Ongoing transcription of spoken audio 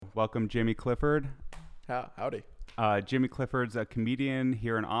Welcome, Jimmy Clifford. Howdy. Jimmy Clifford's a comedian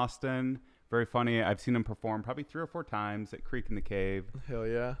here in Austin. Very funny. I've seen him perform probably 3 or 4 times at Creek in the Cave. Hell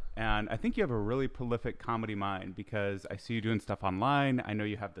yeah. And I think you have a really prolific comedy mind because I see you doing stuff online. I know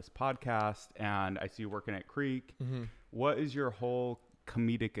you have this podcast, and I see you working at Creek. Mm-hmm. What is your whole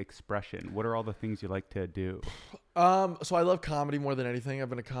comedic expression? What are all the things you like to do? So I love comedy more than anything. I've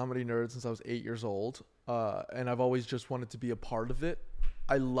been a comedy nerd since I was 8 years old, and I've always just wanted to be a part of it.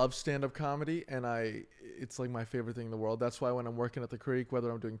 I love stand-up comedy, and it's like my favorite thing in the world. That's why when I'm working at the Creek, whether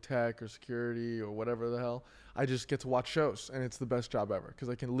I'm doing tech or security or whatever the hell, I just get to watch shows, and it's the best job ever because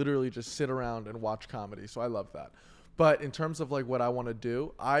I can literally just sit around and watch comedy. So I love that. But in terms of like what I want to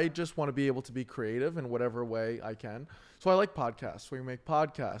do, I just want to be able to be creative in whatever way I can. So I like podcasts. We make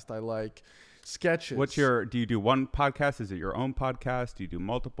podcasts. I like sketches. Do you do one podcast? Is it your own podcast? Do you do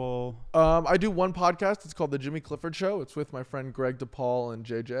multiple? I do one podcast. It's called The Jimmy Clifford Show. It's with my friend Greg DePaul and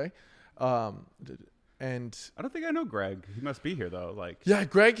JJ. And I don't think I know Greg. He must be here though. Yeah,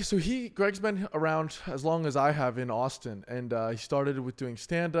 Greg. So Greg's been around as long as I have in Austin, and he started with doing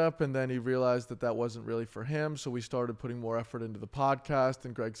stand-up, and then he realized that wasn't really for him. So we started putting more effort into the podcast,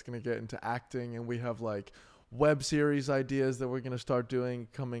 and Greg's gonna get into acting, and we have like web series ideas that we're going to start doing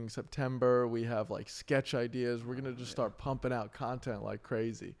coming September. We have like sketch ideas. We're going to just start pumping out content like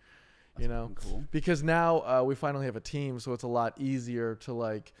crazy, cool. Because now we finally have a team. So it's a lot easier to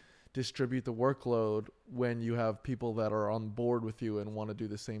like distribute the workload when you have people that are on board with you and want to do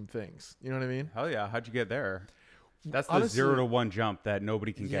the same things. You know what I mean? Hell yeah. How'd you get there? That's the Honestly, 0 to 1 jump that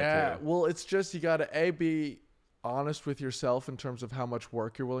nobody can get to. Yeah. Well, it's just, you got to be honest with yourself in terms of how much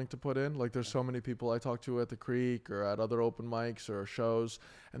work you're willing to put in. Like there's so many people I talk to at the Creek or at other open mics or shows,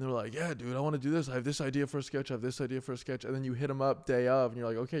 and they're like, yeah, dude, I want to do this. I have this idea for a sketch. I have this idea for a sketch. And then you hit them up day of and you're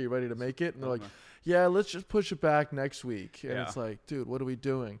like, okay, you ready to make it? And they're like, yeah, let's just push it back next week. And it's like, dude, what are we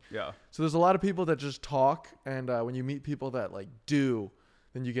doing? Yeah. So there's a lot of people that just talk. And when you meet people that like do,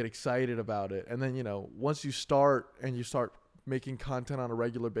 then you get excited about it. And then, once you start making content on a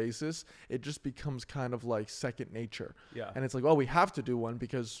regular basis, it just becomes kind of like second nature. Yeah. And it's like, well, we have to do one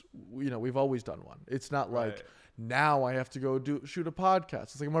because we've always done one. It's not like now I have to go shoot a podcast.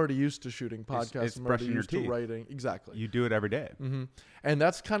 It's like I'm already used to shooting podcasts. It's I'm already brushing your used to teeth. writing. Exactly. You do it every day. Mm-hmm. And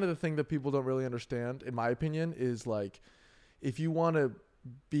that's kind of the thing that people don't really understand, in my opinion, is like if you want to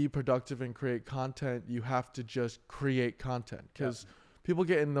be productive and create content, you have to just create content because people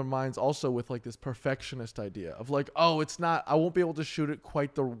get in their minds also with like this perfectionist idea of like, oh, I won't be able to shoot it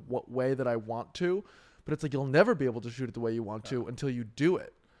quite the way that I want to, but it's like, you'll never be able to shoot it the way you want to until you do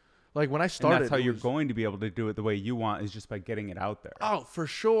it. Like when I started, and that's how you're going to be able to do it the way you want, is just by getting it out there. Oh, for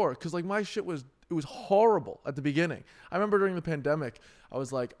sure. Cause like my shit was horrible at the beginning. I remember during the pandemic, I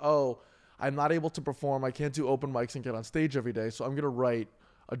was like, oh, I'm not able to perform. I can't do open mics and get on stage every day. So I'm going to write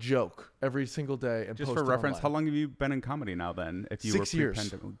a joke every single day and just post for reference, online. how long have you been in comedy now then? If you 6 were years.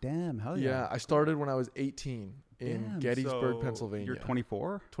 pre-pandemic? Oh, damn, hell yeah. Yeah, I started when I was 18 in Gettysburg, so Pennsylvania. You're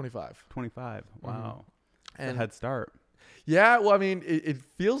 24? 25. 25. Wow. Mm-hmm. It's a head start. Yeah, well, I mean, it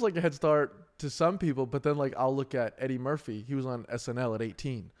feels like a head start to some people, but then like I'll look at Eddie Murphy. He was on SNL at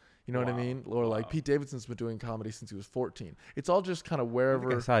 18. You know what I mean? Or like Pete Davidson's been doing comedy since he was 14. It's all just kind of wherever. I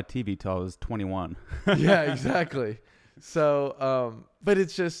think I saw TV till I was 21. Yeah, exactly. So, but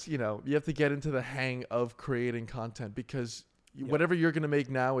it's just, you have to get into the hang of creating content because whatever you're going to make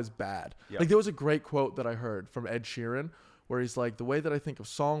now is bad. Yep. Like there was a great quote that I heard from Ed Sheeran where he's like, the way that I think of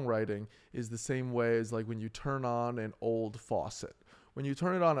songwriting is the same way as like when you turn on an old faucet. When you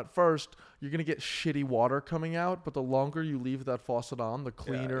turn it on at first, you're going to get shitty water coming out, but the longer you leave that faucet on, the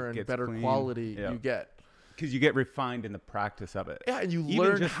cleaner and better quality you get. Because you get refined in the practice of it. Yeah, and you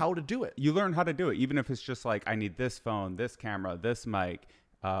learn how to do it. You learn how to do it, even if it's just like, I need this phone, this camera, this mic.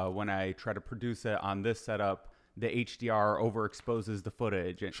 When I try to produce it on this setup, the HDR overexposes the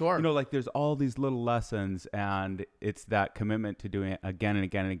footage. And, sure. like there's all these little lessons, and it's that commitment to doing it again and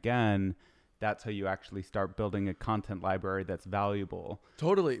again and again. That's how you actually start building a content library that's valuable.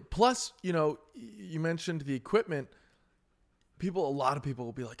 Totally. Plus, you mentioned the equipment. A lot of people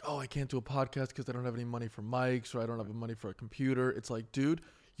will be like, oh, I can't do a podcast because I don't have any money for mics or I don't have money for a computer. It's like, dude,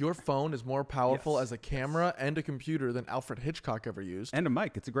 your phone is more powerful as a camera and a computer than Alfred Hitchcock ever used. And a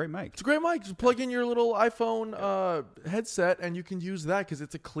mic. It's a great mic. It's a great mic. Just plug in your little iPhone headset and you can use that because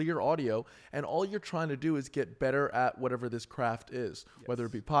it's a clear audio. And all you're trying to do is get better at whatever this craft is, whether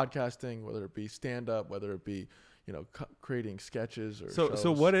it be podcasting, whether it be stand-up, whether it be creating sketches or shows.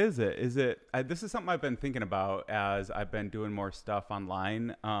 So what is it? Is it this is something I've been thinking about as I've been doing more stuff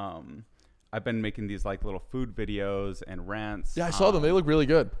online. I've been making these like little food videos and rants. Yeah, I saw them. They look really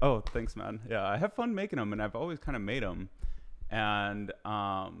good. Oh, thanks, man. Yeah, I have fun making them, and I've always kind of made them. And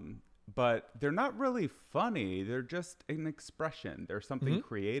but they're not really funny. They're just an expression. They're something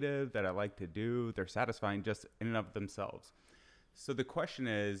creative that I like to do. They're satisfying just in and of themselves. So the question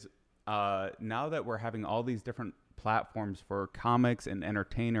is, now that we're having all these different platforms for comics and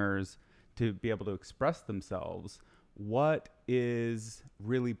entertainers to be able to express themselves, what is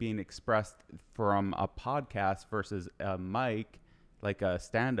really being expressed from a podcast versus a mic, like a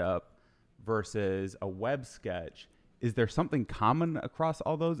stand-up, versus a web sketch? Is there something common across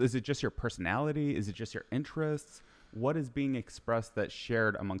all those? Is it just your personality? Is it just your interests? What is being expressed that's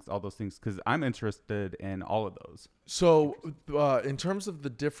shared amongst all those things? Because I'm interested in all of those. So in terms of the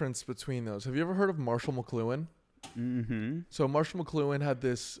difference between those, have you ever heard of Marshall McLuhan? Mm-hmm. So Marshall McLuhan had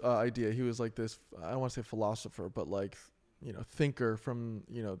this idea. He was like this, I don't want to say philosopher, but like, thinker from,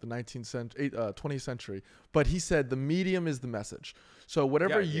 the 20th century. But he said the medium is the message. So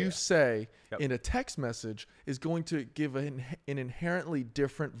whatever you say in a text message is going to give an inherently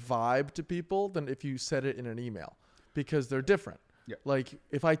different vibe to people than if you said it in an email, because they're different. Yep. Like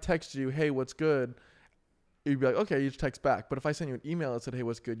if I text you, hey, what's good? You'd be like, okay, you just text back. But if I send you an email that said, hey,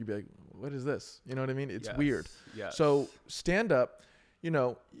 what's good? You'd be like, what is this? You know what I mean? It's weird. Yes. So stand up, you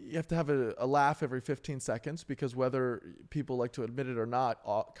have to have a laugh every 15 seconds, because whether people like to admit it or not,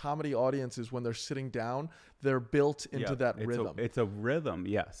 comedy audiences, when they're sitting down, they're built into that rhythm. It's a rhythm,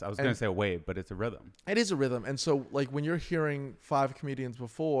 yes. I was going to say a wave, but it's a rhythm. It is a rhythm. And so like when you're hearing 5 comedians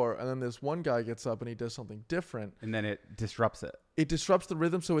before, and then this one guy gets up and he does something different. And then it disrupts it. It disrupts the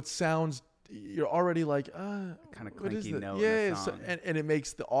rhythm, so it sounds... You're already like, kind of clanky note. Yeah, and it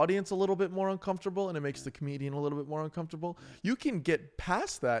makes the audience a little bit more uncomfortable, and it makes the comedian a little bit more uncomfortable. You can get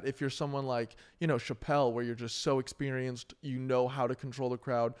past that if you're someone like, Chappelle, where you're just so experienced, you know how to control the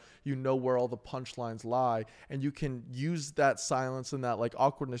crowd, you know where all the punchlines lie, and you can use that silence and that like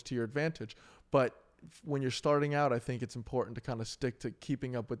awkwardness to your advantage. But when you're starting out, I think it's important to kind of stick to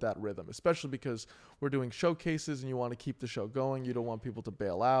keeping up with that rhythm, especially because we're doing showcases and you want to keep the show going. You don't want people to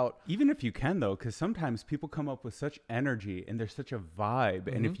bail out. Even if you can, though, because sometimes people come up with such energy and there's such a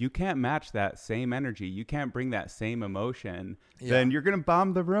vibe. And if you can't match that same energy, you can't bring that same emotion, then you're going to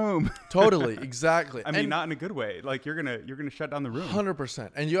bomb the room. Totally. Exactly. I mean, not in a good way. Like you're going to shut down the room.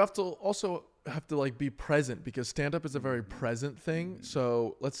 100%. And you have to also like be present, because stand-up is a very present thing.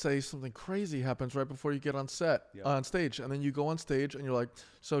 So let's say something crazy happens right before you get on stage, and then you go on stage and you're like,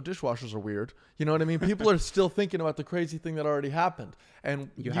 so dishwashers are weird. You know what I mean? People are still thinking about the crazy thing that already happened, and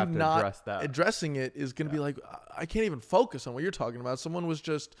you have to not address that. Addressing it is going to be like, I can't even focus on what you're talking about. Someone was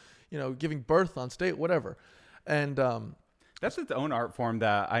just, giving birth on stage, whatever. And that's its own art form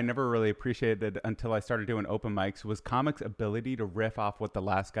that I never really appreciated until I started doing open mics, was comics' ability to riff off what the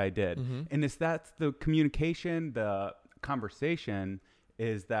last guy did. And that's the communication, the conversation,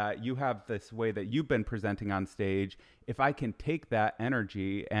 is that you have this way that you've been presenting on stage. If I can take that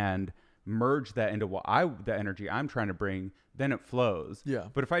energy and merge that into the energy I'm trying to bring, then it flows. Yeah.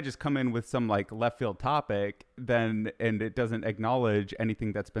 But if I just come in with some like left field topic, and it doesn't acknowledge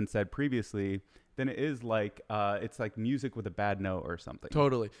anything that's been said previously, then it is like it's like music with a bad note or something.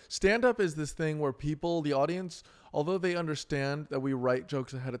 Totally. Stand-up is this thing where people, the audience, although they understand that we write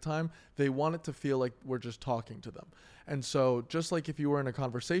jokes ahead of time, they want it to feel like we're just talking to them. And so just like if you were in a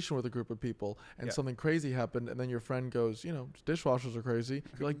conversation with a group of people and something crazy happened, and then your friend goes, dishwashers are crazy.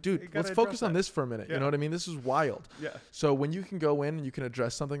 You're like, dude, let's focus on this for a minute. You know what I mean? This is wild. Yeah. So when you can go in and you can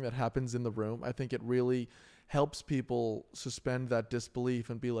address something that happens in the room, I think it really helps people suspend that disbelief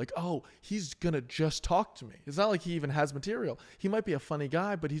and be like, oh, he's going to just talk to me. It's not like he even has material. He might be a funny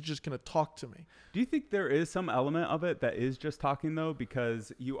guy, but he's just going to talk to me. Do you think there is some element of it that is just talking, though?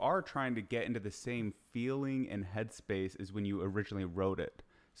 Because you are trying to get into the same feeling and headspace as when you originally wrote it.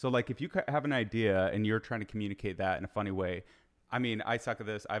 So like if you have an idea and you're trying to communicate that in a funny way, I mean, I suck at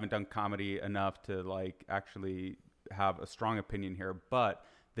this. I haven't done comedy enough to like actually have a strong opinion here, but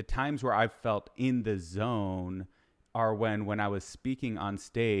the times where I've felt in the zone are when I was speaking on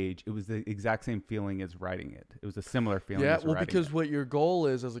stage. It was the exact same feeling as writing it. It was a similar feeling. Yeah, as well, writing because it. What your goal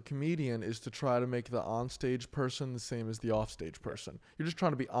is as a comedian is to try to make the onstage person the same as the offstage person. You're just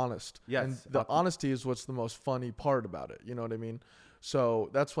trying to be honest. Yes. And the honesty is what's the most funny part about it. You know what I mean? So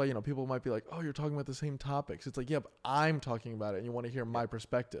that's why, people might be like, oh, you're talking about the same topics. It's like, yeah, but I'm talking about it and you want to hear my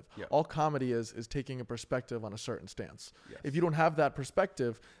perspective. Yeah. All comedy is taking a perspective on a certain stance. Yes. If you don't have that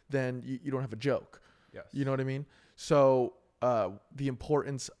perspective, then you don't have a joke. Yes. You know what I mean? So the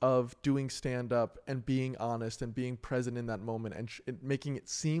importance of doing stand-up and being honest and being present in that moment and making it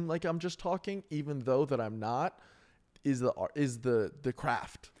seem like I'm just talking, even though that I'm not, the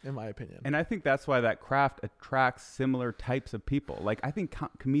craft, in my opinion. And I think that's why that craft attracts similar types of people. Like, I think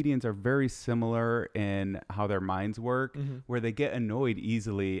comedians are very similar in how their minds work, where they get annoyed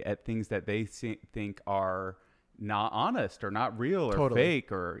easily at things that they think are not honest or not real or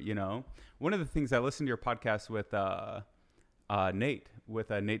fake, or, you know. One of the things, I listened to your podcast with Nate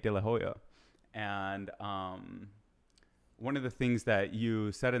De La Hoya, and one of the things that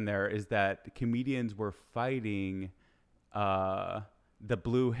you said in there is that comedians were fighting the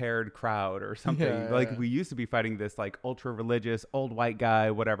blue-haired crowd or something. We used to be fighting this like ultra-religious old white guy,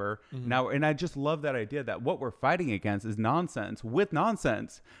 whatever. Now, and I just love that idea that what we're fighting against is nonsense. With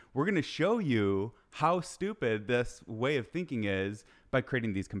nonsense, we're going to show you how stupid this way of thinking is by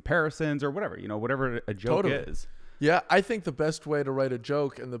creating these comparisons or whatever, you know, whatever a joke is. Yeah, I think the best way to write a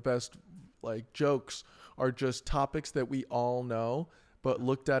joke and the best like jokes are just topics that we all know, but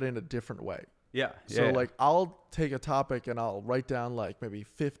looked at in a different way. Yeah. So like I'll take a topic and I'll write down like maybe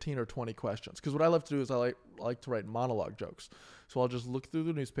 15 or 20 questions. Because what I love to do is I like to write monologue jokes. So I'll just look through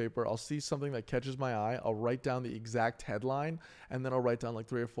the newspaper. I'll see something that catches my eye. I'll write down the exact headline, and then I'll write down like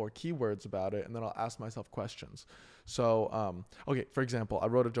 3 or 4 keywords about it. And then I'll ask myself questions. So, okay, for example, I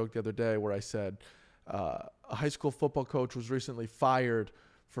wrote a joke the other day where I said a high school football coach was recently fired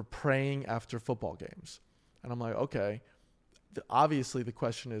for praying after football games. And I'm like, okay, obviously the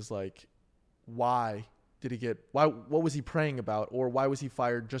question is like, what was he praying about, or why was he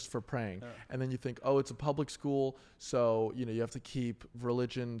fired just for praying? And then you think, oh, it's a public school, so you know you have to keep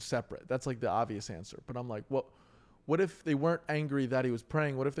religion separate. That's like the obvious answer. But I'm like, what if they weren't angry that he was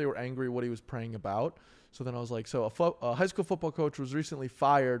praying? What if they were angry what he was praying about? So then I was like, so a high school football coach was recently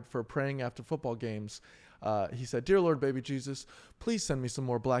fired for praying after football games. He said, "Dear Lord, baby Jesus, please send me some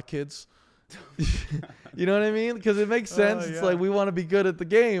more black kids." You know what I mean? Because it makes sense. It's like we want to be good at the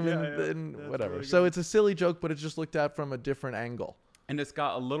game and whatever. Really so it's a silly joke, but it's just looked at from a different angle. And it's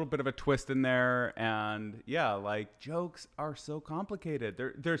got a little bit of a twist in there. And yeah, like jokes are so complicated.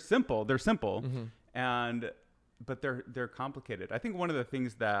 They're simple. They're simple. But they're complicated. I think one of the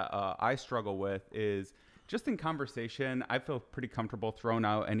things that I struggle with is just in conversation, I feel pretty comfortable throwing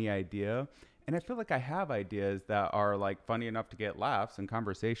out any idea. And I feel like I have ideas that are like funny enough to get laughs in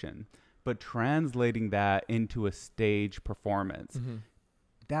conversation. But translating that into a stage performance,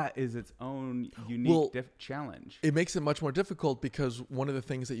 that is its own unique challenge. It makes it much more difficult because one of the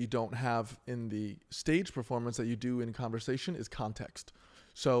things that you don't have in the stage performance that you do in conversation is context.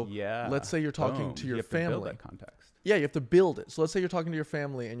 So let's say you're talking to your family. To build that context. Yeah, you have to build it. So let's say you're talking to your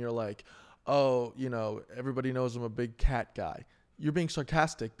family and you're like, oh, you know, everybody knows I'm a big cat guy. You're being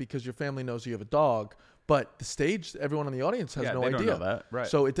sarcastic because your family knows you have a dog. But the stage, everyone in the audience has no idea. Don't know that. Right.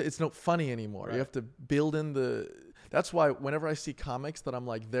 So it's not funny anymore. Right. You have to build in that's why whenever I see comics that I'm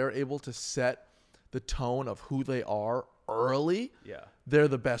like, they're able to set the tone of who they are early. Yeah. They're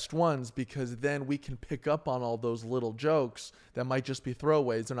the best ones because then we can pick up on all those little jokes that might just be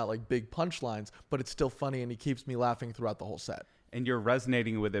throwaways. They're not like big punchlines, but it's still funny and he keeps me laughing throughout the whole set. And you're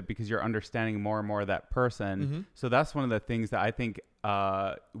resonating with it because you're understanding more and more of that person. So that's one of the things that I think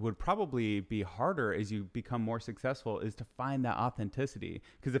would probably be harder as you become more successful is to find that authenticity.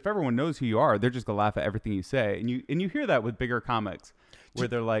 Because if everyone knows who you are, they're just gonna laugh at everything you say. And you hear that with bigger comics where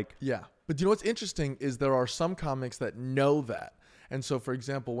they're like, yeah. But you know what's interesting is there are some comics that know that. And so, for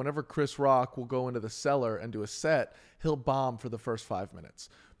example, whenever Chris Rock will go into the cellar and do a set, he'll bomb for the first 5 minutes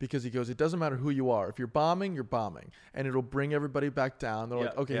because he goes, it doesn't matter who you are. If you're bombing, you're bombing. And it'll bring everybody back down. They're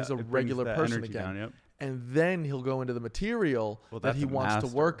like, okay, he's a regular person again. Down, And then he'll go into the material that he wants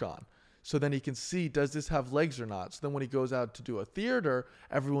to work on. So then he can see, does this have legs or not? So then when he goes out to do a theater,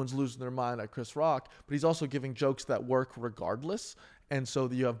 everyone's losing their mind at Chris Rock. But he's also giving jokes that work regardless. And so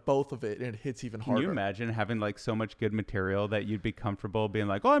you have both of it, and it hits even harder. Can you imagine having like so much good material that you'd be comfortable being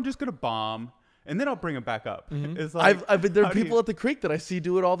like, oh, I'm just going to bomb, and then I'll bring it back up? It's like, I've been there are people at the Creek that I see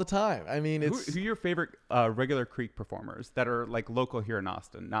do it all the time. I mean, who are your favorite regular Creek performers that are like local here in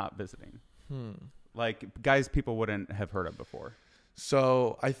Austin, not visiting? Like guys people wouldn't have heard of before.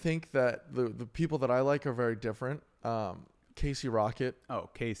 So I think that the people that I like are very different. Casey Rocket. Oh,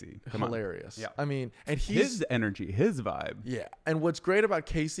 Casey. Hilarious. Yeah. I mean, and his energy, his vibe. Yeah. And what's great about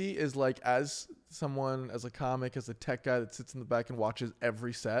Casey is like as someone, as a comic, as a tech guy that sits in the back and watches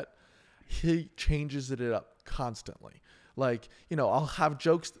every set, he changes it up constantly. Like, you know, he'll have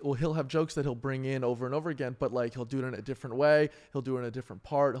jokes that he'll bring in over and over again, but like he'll do it in a different way. He'll do it in a different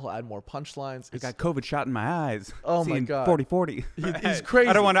part. He'll add more punchlines. I got COVID shot in my eyes. Oh my God. 40-40. He's crazy.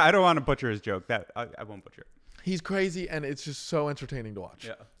 I don't want to butcher his joke. That I won't butcher it. He's crazy, and it's just so entertaining to watch.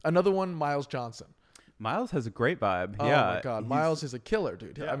 Yeah. Another one, Miles Johnson. Miles has a great vibe. Oh, my God. Miles is a killer,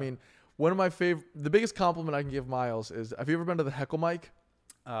 dude. Yeah. I mean, One of my the biggest compliment I can give Miles is, have you ever been to the Heckle Mic?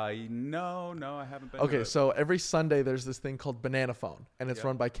 No, I haven't been. Okay, so every Sunday there's this thing called Banana Phone, and it's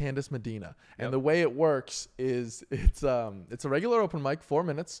run by Candace Medina. And the way it works is it's a regular open mic, 4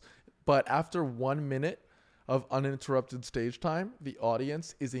 minutes, but after 1 minute of uninterrupted stage time, the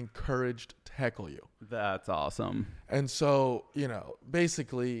audience is encouraged to heckle you. That's awesome. And so,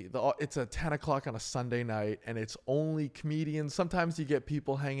 basically, it's at 10 o'clock on a Sunday night, and it's only comedians. Sometimes you get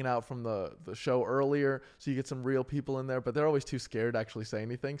people hanging out from the show earlier, so you get some real people in there, but they're always too scared to actually say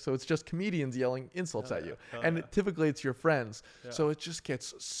anything. So it's just comedians yelling insults at you. And typically it's your friends. Yeah. So it just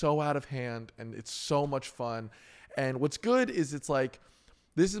gets so out of hand, and it's so much fun. And what's good is it's like,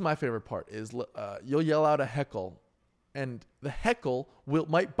 this is my favorite part, is you'll yell out a heckle, and the heckle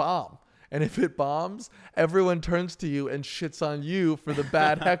might bomb. And if it bombs, everyone turns to you and shits on you for the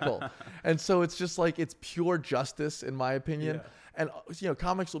bad heckle. And so it's just like, it's pure justice, in my opinion. Yeah. And,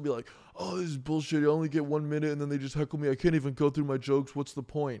 comics will be like, oh, this is bullshit. I only get 1 minute, and then they just heckle me. I can't even go through my jokes. What's the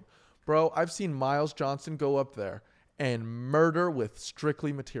point? Bro, I've seen Miles Johnson go up there and murder with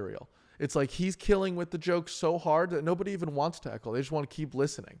strictly material. It's like he's killing with the jokes so hard that nobody even wants to heckle. They just want to keep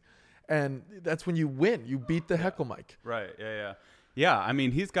listening. And that's when you win. You beat the heckle mic. Right, yeah. Yeah, I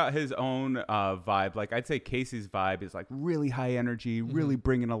mean, he's got his own vibe. Like, I'd say Casey's vibe is, like, really high energy, really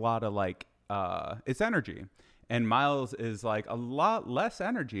bringing a lot of, like, it's energy. And Miles is, like, a lot less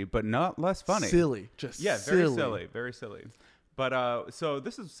energy, but not less funny. Silly. Very silly. But so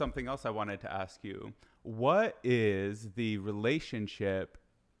this is something else I wanted to ask you. What is the relationship?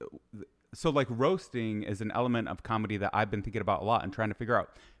 So, like, roasting is an element of comedy that I've been thinking about a lot and trying to figure out.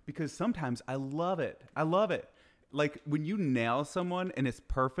 Because sometimes I love it. Like, when you nail someone and it's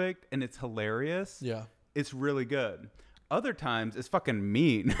perfect and it's hilarious, it's really good. Other times it's fucking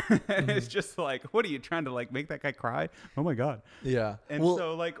mean. And it's just like, what are you trying to, like, make that guy cry? Oh my God. Yeah. And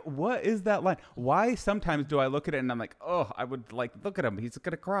so, like, what is that line? Why sometimes do I look at it and I'm like, oh, I would, like, look at him. He's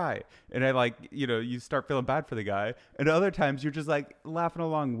going to cry. And I, like, you start feeling bad for the guy. And other times you're just, like, laughing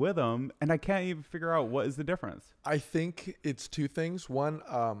along with him. And I can't even figure out what is the difference. I think it's two things. One,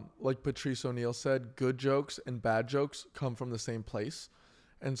 like Patrice O'Neill said, good jokes and bad jokes come from the same place.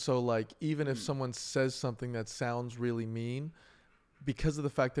 And so, like, even if someone says something that sounds really mean, because of the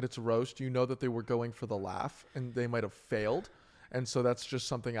fact that it's a roast, you know that they were going for the laugh and they might have failed. And so that's just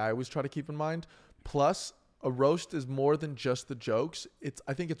something I always try to keep in mind. Plus, a roast is more than just the jokes.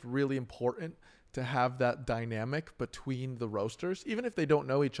 I think it's really important to have that dynamic between the roasters, even if they don't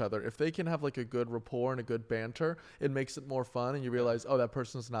know each other. If they can have, like, a good rapport and a good banter, it makes it more fun, and you realize, oh, that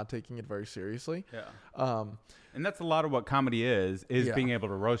person's not taking it very seriously. Yeah. And that's a lot of what comedy is being able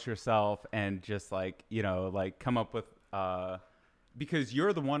to roast yourself and just, like, like, come up with, because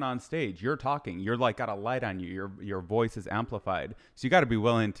you're the one on stage, you're talking, you're, like, got a light on you, your voice is amplified, so you got to be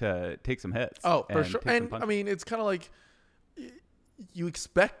willing to take some hits. Oh, for sure. And I mean, it's kind of like, you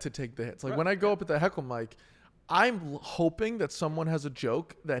expect to take the hits. Like, when I go up at the heckle mic, I'm hoping that someone has a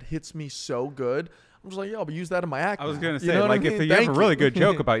joke that hits me so good. I'm just like, yeah, I'll use that in my act. I was going to say, like, if you have a really good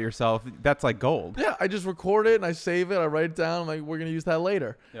joke about yourself, that's like gold. Yeah, I just record it and I save it. I write it down. I'm like, we're going to use that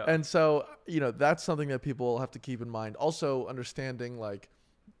later. Yeah. And so, that's something that people have to keep in mind. Also, understanding, like,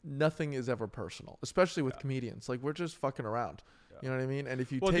 nothing is ever personal, especially with comedians. Like, we're just fucking around. You know what I mean? And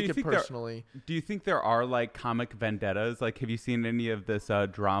if you take it personally... Do you think there are, like, comic vendettas? Like, have you seen any of this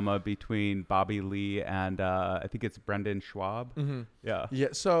drama between Bobby Lee and I think it's Brendan Schwab? Mm-hmm. Yeah. Yeah,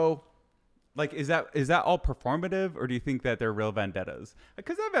 so... Like, is that all performative, or do you think that they're real vendettas?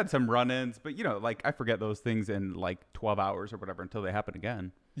 Because I've had some run-ins, but, like, I forget those things in, like, 12 hours or whatever until they happen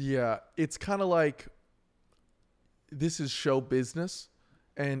again. Yeah, it's kind of like, this is show business.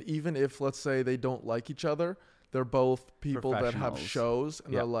 And even if, let's say, they don't like each other... They're both people that have shows,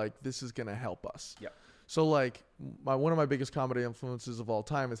 and they're like, this is going to help us. Yeah. So, like, one of my biggest comedy influences of all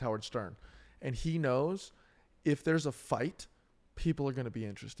time is Howard Stern. And he knows if there's a fight, people are going to be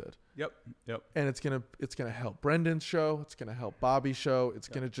interested. Yep. And it's going to help Brendan's show. It's going to help Bobby's show. It's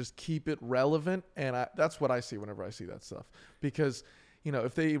going to just keep it relevant. And that's what I see whenever I see that stuff. Because,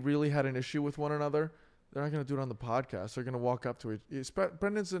 if they really had an issue with one another, they're not going to do it on the podcast. They're going to walk up to it.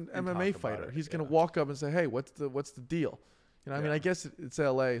 Brendan's an MMA fighter. He's going to walk up and say, hey, what's the deal? I mean, I guess it's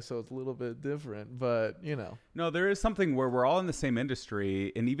LA, so it's a little bit different, but No, there is something where we're all in the same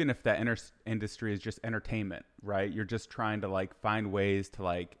industry. And even if that industry is just entertainment, right? You're just trying to, like, find ways to,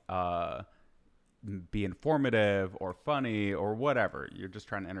 like, be informative or funny or whatever. You're just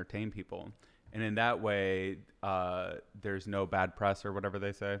trying to entertain people. And in that way, there's no bad press or whatever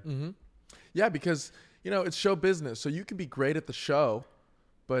they say. Mm-hmm. Yeah, because... it's show business. So you can be great at the show,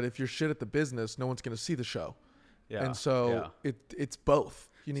 but if you're shit at the business, no one's going to see the show. Yeah. And so it's both.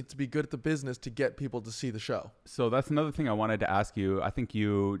 You need to be good at the business to get people to see the show. So that's another thing I wanted to ask you. I think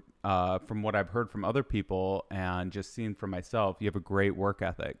you, from what I've heard from other people and just seen for myself, you have a great work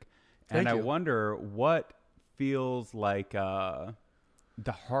ethic. And I wonder what feels like the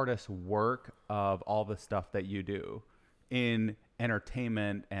hardest work of all the stuff that you do in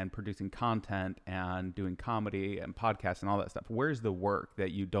entertainment and producing content and doing comedy and podcasts and all that stuff. Where's the work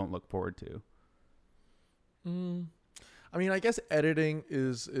that you don't look forward to? I mean, I guess editing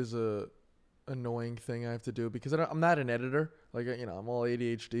is a annoying thing I have to do because I'm not an editor. Like, you know, I'm all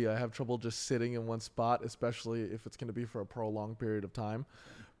ADHD. I have trouble just sitting in one spot, especially if it's going to be for a prolonged period of time.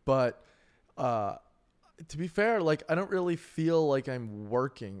 But to be fair, like, I don't really feel like I'm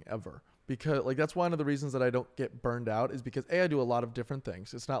working ever. Because, like, that's one of the reasons that I don't get burned out is because, I do a lot of different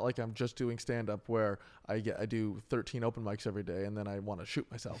things. It's not like I'm just doing stand-up where I do 13 open mics every day and then I want to shoot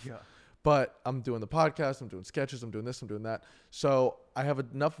myself. Yeah. But I'm doing the podcast, I'm doing sketches, I'm doing this, I'm doing that. So I have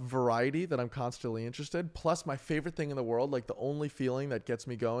enough variety that I'm constantly interested. Plus, my favorite thing in the world, like the only feeling that gets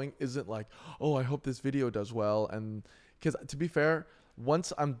me going isn't like, oh, I hope this video does well. And because to be fair,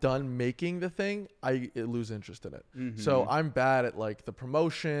 once I'm done making the thing, I lose interest in it. Mm-hmm. So I'm bad at like the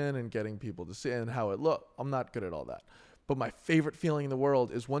promotion and getting people to see and how it look. I'm not good at all that. But my favorite feeling in the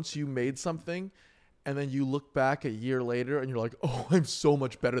world is once you made something and then you look back a year later and you're like, oh, I'm so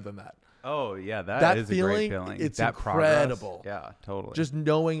much better than that. Oh, yeah, that is feeling, a great feeling. It's that incredible. Progress. Yeah, totally. Just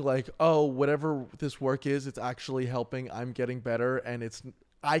knowing like, oh, whatever this work is, it's actually helping. I'm getting better and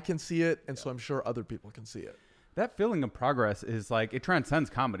I can see it. And so I'm sure other people can see it. That feeling of progress is like, it transcends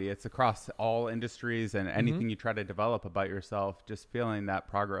comedy. It's across all industries and anything you try to develop about yourself. Just feeling that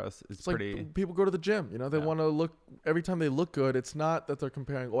progress is pretty. Like people go to the gym, you know, they want to look, every time they look good, it's not that they're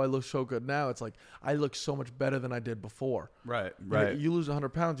comparing, oh, I look so good now. It's like, I look so much better than I did before. Right, right. You lose 100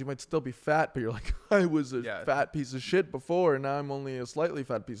 pounds, you might still be fat, but you're like, I was a fat piece of shit before, and now I'm only a slightly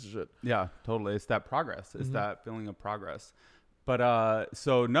fat piece of shit. Yeah, totally. It's that progress. It's that feeling of progress. But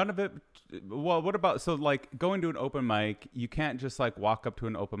so none of it. Well, what about like going to an open mic? You can't just like walk up to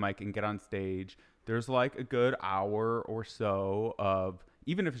an open mic and get on stage. There's like a good hour or so of,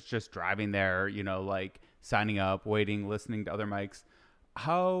 even if it's just driving there, you know, like signing up, waiting, listening to other mics.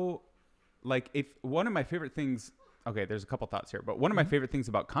 How, like, if one of my favorite things. Okay, there's a couple thoughts here, but one of my favorite things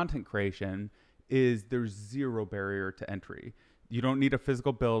about content creation is there's zero barrier to entry. You don't need a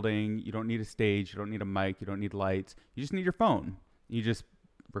physical building. You don't need a stage. You don't need a mic. You don't need lights. You just need your phone. You just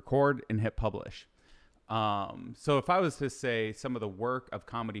record and hit publish. So if I was to say some of the work of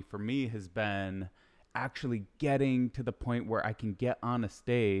comedy for me has been actually getting to the point where I can get on a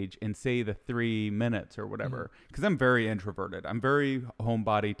stage and say the 3 minutes or whatever, because I'm very introverted. I'm very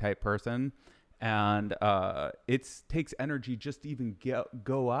homebody type person. And it takes energy just to even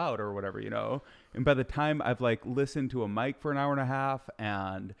go out or whatever, you know. And by the time I've like listened to a mic for an hour and a half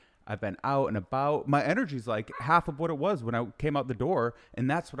and I've been out and about, my energy's like half of what it was when I came out the door. And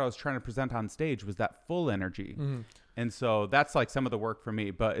that's what I was trying to present on stage, was that full energy. And so that's like some of the work for me.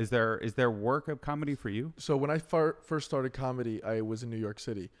 But is there work of comedy for you? So when I first started comedy, I was in New York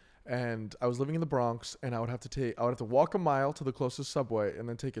City. And I was living in the Bronx, and I would have to walk a mile to the closest subway and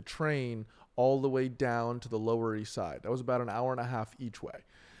then take a train all the way down to the Lower East Side. That was about an hour and a half each way.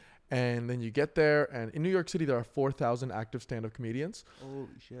 And then you get there, and in New York City, there are 4,000 active stand-up comedians. Holy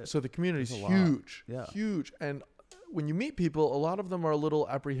shit. So the community is huge, huge. And when you meet people, a lot of them are a little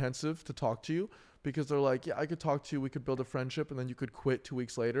apprehensive to talk to you because they're like, yeah, I could talk to you, we could build a friendship, and then you could quit 2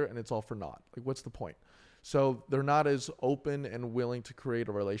 weeks later, and it's all for naught. Like, what's the point? So they're not as open and willing to create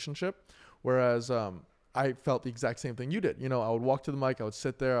a relationship. Whereas I felt the exact same thing you did. You know, I would walk to the mic, I would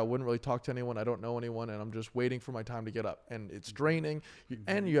sit there, I wouldn't really talk to anyone, I don't know anyone, and I'm just waiting for my time to get up. And it's draining.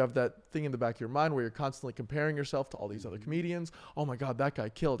 And you have that thing in the back of your mind where you're constantly comparing yourself to all these other comedians. Oh my God, that guy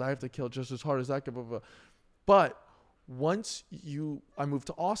killed. I have to kill just as hard as that guy. Blah, blah, blah. But once I moved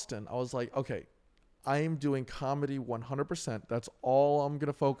to Austin, I was like, okay, I am doing comedy 100%. That's all I'm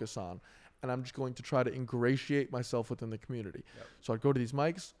going to focus on. And I'm just going to try to ingratiate myself within the community. Yep. So I'd go to these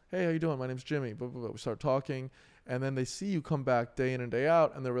mics. Hey, how you doing? My name's Jimmy. Blah, blah, blah. We start talking. And then they see you come back day in and day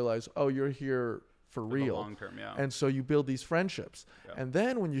out. And they realize, oh, you're here for real. Long term, yeah. And so you build these friendships. Yep. And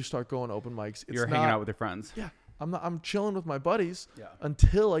then when you start going to open mics, you're hanging out with your friends. Yeah. I'm chilling with my buddies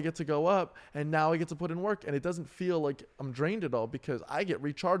until I get to go up. And now I get to put in work. And it doesn't feel like I'm drained at all because I get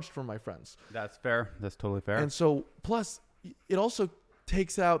recharged from my friends. That's fair. That's totally fair. And so plus it also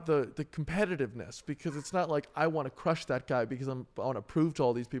takes out the competitiveness because it's not like I want to crush that guy because I want to prove to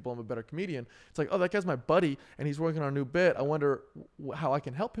all these people I'm a better comedian. It's like, oh, that guy's my buddy and he's working on a new bit. I wonder how I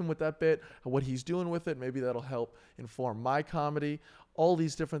can help him with that bit, what he's doing with it. Maybe that'll help inform my comedy, all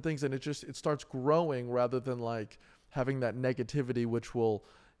these different things. And it starts growing rather than like, having that negativity, which will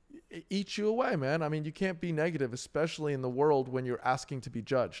eat you away, man. I mean, you can't be negative, especially in the world when you're asking to be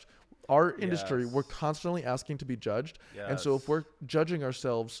judged. Our industry, we're constantly asking to be judged. Yes. And so if we're judging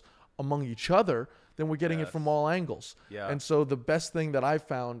ourselves among each other, then we're getting it from all angles. Yeah. And so the best thing that I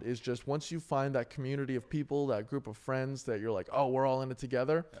found is just once you find that community of people, that group of friends that you're like, oh, we're all in it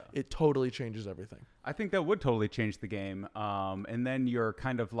together, it totally changes everything. I think that would totally change the game. And then you're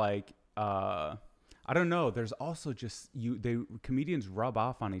kind of like, I don't know. There's also just comedians rub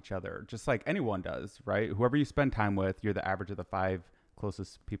off on each other just like anyone does, right? Whoever you spend time with, you're the average of the 5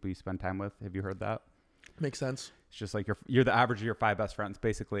 closest people you spend time with. Have you heard that? Makes sense. It's just like you're the average of your 5 best friends,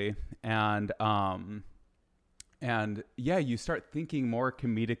 basically. And yeah, you start thinking more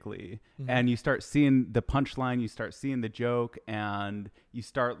comedically, and you start seeing the punchline, you start seeing the joke, and you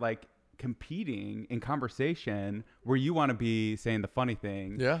start like competing in conversation where you want to be saying the funny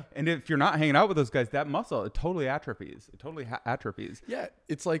thing. Yeah. And if you're not hanging out with those guys, that muscle, it totally atrophies. Atrophies. Yeah.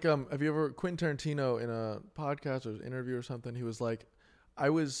 It's like, have you ever, Quentin Tarantino in a podcast or interview or something, he was like, I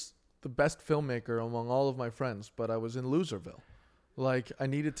was the best filmmaker among all of my friends, but I was in Loserville. Like, I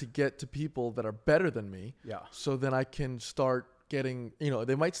needed to get to people that are better than me. Yeah. So then I can start getting,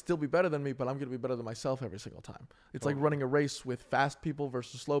 they might still be better than me, but I'm going to be better than myself every single time. It's like running a race with fast people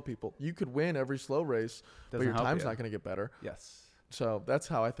versus slow people. You could win every slow race, but your time's not going to get better. Yes. So that's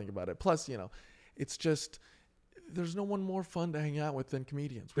how I think about it. Plus, it's just, there's no one more fun to hang out with than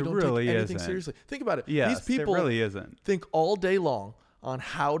comedians. We don't take anything seriously. Think about it. Yes, these people there really isn't. Think all day long on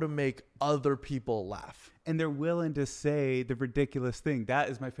how to make other people laugh. And they're willing to say the ridiculous thing. That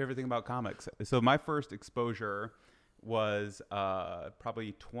is my favorite thing about comics. So my first exposure was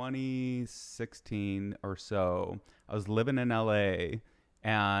probably 2016 or so. I was living in LA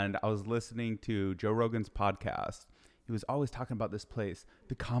and I was listening to Joe Rogan's podcast. He was always talking about this place,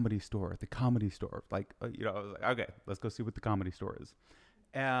 the Comedy Store. Like, I was like, okay, let's go see what the Comedy Store is.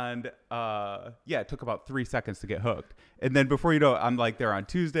 And it took about 3 seconds to get hooked. And then before you know it, I'm like there on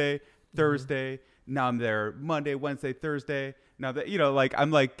Tuesday, Thursday. Now I'm there Monday, Wednesday, Thursday. Now that,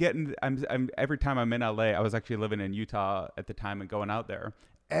 I'm every time I'm in LA, I was actually living in Utah at the time and going out there.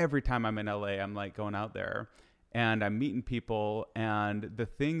 Every time I'm in LA, I'm like going out there and I'm meeting people. And the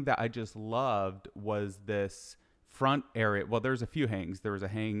thing that I just loved was this front area. Well, there's a few hangs. There was a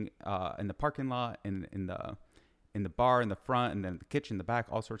hang in the parking lot, in the bar in the front, and then the kitchen in the back,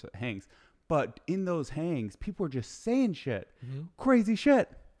 all sorts of hangs. But in those hangs, people were just saying shit, crazy shit.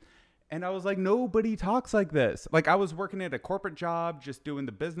 And I was like, nobody talks like this. Like, I was working at a corporate job, just doing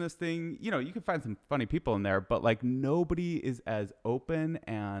the business thing. You can find some funny people in there, but like nobody is as open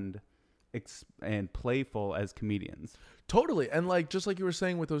and playful as comedians. Totally. And like, just like you were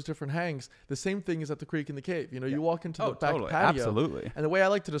saying with those different hangs, the same thing is at the Creek and the Cave. You walk into the back patio. Absolutely. And the way I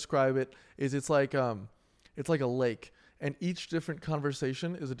like to describe it is it's like a lake. And each different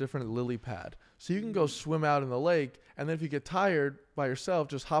conversation is a different lily pad. So you can go swim out in the lake, and then if you get tired by yourself,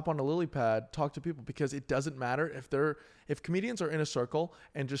 just hop on a lily pad, talk to people, because it doesn't matter if comedians are in a circle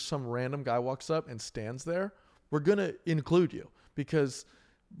and just some random guy walks up and stands there, we're going to include you, because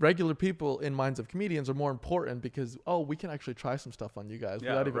regular people in minds of comedians are more important because, we can actually try some stuff on you guys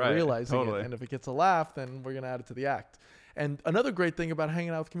without even realizing it. And if it gets a laugh, then we're going to add it to the act. And another great thing about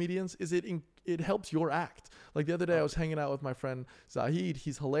hanging out with comedians is it helps your act. Like the other day, I was hanging out with my friend Zahid.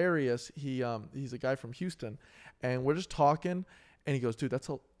 He's hilarious. He's a guy from Houston, and we're just talking. And he goes, "Dude,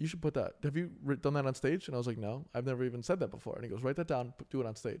 you should put that. Have you done that on stage?" And I was like, "No, I've never even said that before." And he goes, "Write that down, do it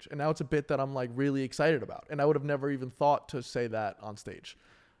on stage." And now it's a bit that I'm like really excited about, and I would have never even thought to say that on stage.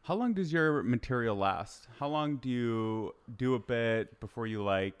 How long does your material last? How long do you do a bit before you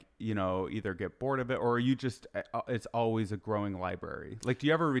either get bored of it, or you just, it's always a growing library? Like, do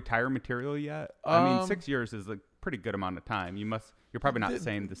you ever retire material yet? I mean, 6 years is a pretty good amount of time. You're probably not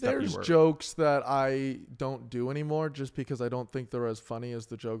saying the stuff you were. There's jokes that I don't do anymore just because I don't think they're as funny as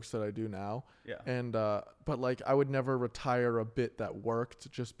the jokes that I do now. Yeah. And, but like, I would never retire a bit that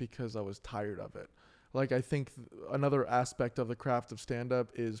worked just because I was tired of it. Like, I think another aspect of the craft of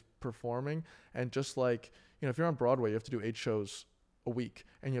stand-up is performing. And just like, if you're on Broadway, you have to do 8 shows a week.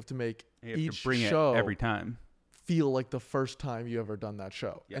 And you have to make each show every time feel like the first time you ever done that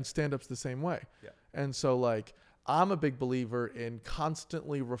show. Yeah. And stand-up's the same way. Yeah. And so, like, I'm a big believer in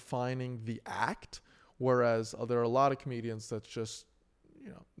constantly refining the act. Whereas there are a lot of comedians that's just,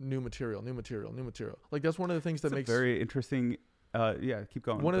 new material. Like, that's one of the things that makes... very interesting... keep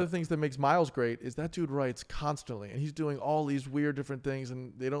going. One of the things that makes Miles great is that dude writes constantly, and he's doing all these weird different things,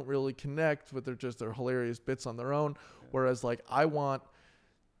 and they don't really connect, but they're hilarious bits on their own. Yeah. Whereas, like, I want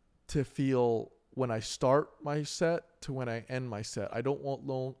to feel when I start my set to when I end my set. I don't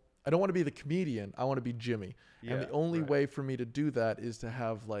I don't want to be the comedian. I want to be Jimmy. Yeah, And the only way for me to do that is to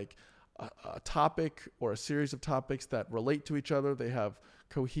have like a topic or a series of topics that relate to each other. They have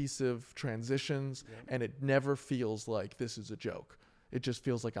cohesive transitions, and it never feels like this is a joke. It just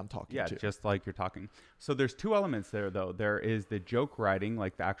feels like I'm talking to. Yeah, just like you're talking. So there's two elements there, though. There is the joke writing,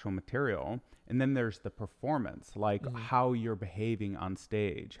 like the actual material, and then there's the performance, like how you're behaving on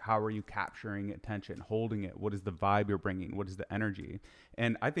stage. How are you capturing attention, holding it? What is the vibe you're bringing? What is the energy?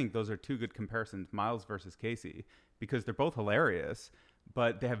 And I think those are two good comparisons, Miles versus Casey, because they're both hilarious,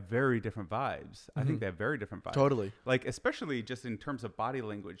 but they have very different vibes. I think they have very different vibes. Totally. Like, especially just in terms of body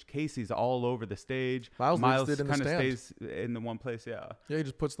language. Casey's all over the stage. Miles kind of stays in the one place, Yeah, he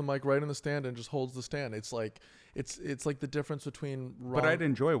just puts the mic right in the stand and just holds the stand. It's like it's like the difference between But I'd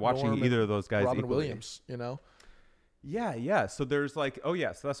enjoy watching either of those guys Robin equally. Williams, you know? Yeah. So there's like, so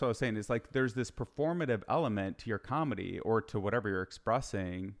that's what I was saying. Is like there's this performative element to your comedy or to whatever you're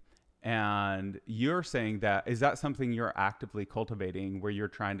expressing. And you're saying that, is that something you're actively cultivating where you're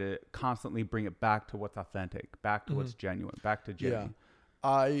trying to constantly bring it back to what's authentic, back to what's genuine, back to Jimmy? Yeah.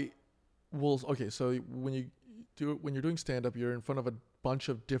 I will. Okay. So when you're doing stand up, you're in front of a bunch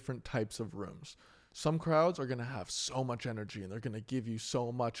of different types of rooms. Some crowds are going to have so much energy and they're going to give you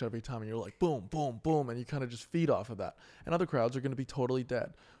so much every time. And you're like, boom, boom, boom. And you kind of just feed off of that. And other crowds are going to be totally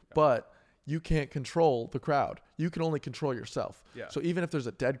dead. Yeah. But you can't control the crowd. You can only control yourself. Yeah. So even if there's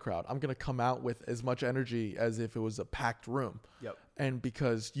a dead crowd, I'm going to come out with as much energy as if it was a packed room. Yep. And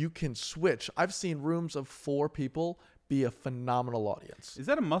because you can switch. I've seen rooms of 4 people be a phenomenal audience. Is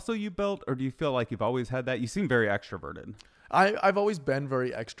that a muscle you built, or do you feel like you've always had that? You seem very extroverted. I've always been very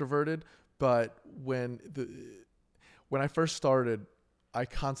extroverted, but when I first started, I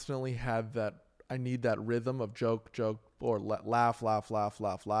constantly had that. I need that rhythm of joke, or laugh.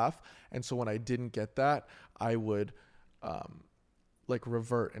 And so when I didn't get that, I would like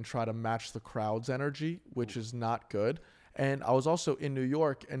revert and try to match the crowd's energy, which is not good. And I was also in New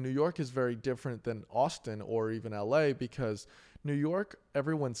York, and New York is very different than Austin or even LA, because New York,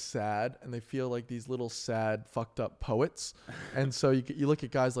 everyone's sad and they feel like these little sad, fucked up poets. And so you look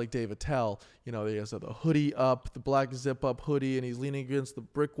at guys like Dave Attell, you know, he has the hoodie up, the black zip up hoodie, and he's leaning against the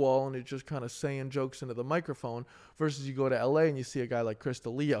brick wall and he's just kind of saying jokes into the microphone, versus you go to LA and you see a guy like Chris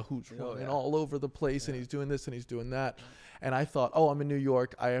D'Elia who's running all over the place and he's doing this and he's doing that. And I thought, I'm in New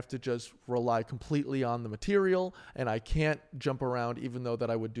York. I have to just rely completely on the material and I can't jump around, even though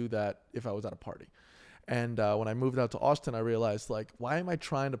that I would do that if I was at a party. And when I moved out to Austin, I realized, like, why am I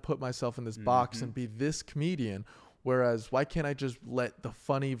trying to put myself in this box and be this comedian? Whereas why can't I just let the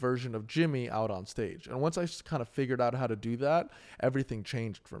funny version of Jimmy out on stage? And once I kind of figured out how to do that, everything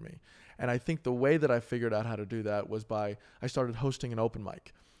changed for me. And I think the way that I figured out how to do that was I started hosting an open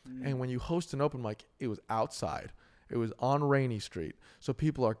mic. And when you host an open mic, it was outside. It was on Rainy Street. So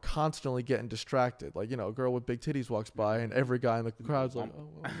people are constantly getting distracted. Like, you know, a girl with big titties walks by and every guy in the crowd's like,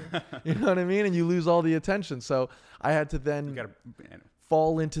 you know what I mean? And you lose all the attention. So I had to then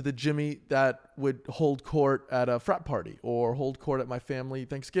fall into the Jimmy that would hold court at a frat party or hold court at my family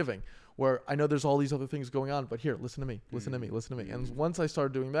Thanksgiving, where I know there's all these other things going on, but here, listen to me. And once I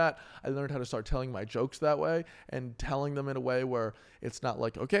started doing that, I learned how to start telling my jokes that way and telling them in a way where it's not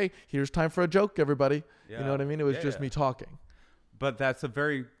like, okay, here's time for a joke, everybody. Yeah. You know what I mean? It was just me talking. But that's a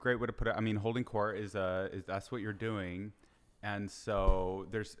very great way to put it. I mean, holding court is that's what you're doing. And so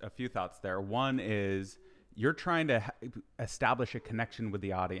there's a few thoughts there. One is you're trying to establish a connection with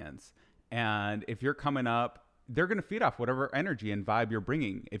the audience. And if you're coming up, they're going to feed off whatever energy and vibe you're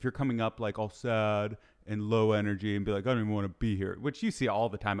bringing. If you're coming up like all sad and low energy and be like, I don't even want to be here, which you see all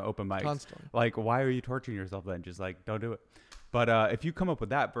the time at open mics. Constantly. Like, why are you torturing yourself then? Just like, don't do it. But if you come up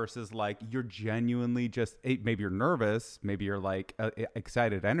with that versus like you're genuinely just, maybe you're nervous, maybe you're like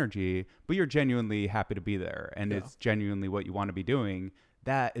excited energy, but you're genuinely happy to be there and it's genuinely what you want to be doing,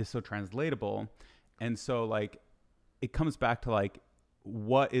 that is so translatable. And so like it comes back to like,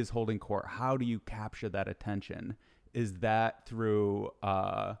 what is holding court? How do you capture that attention? Is that through,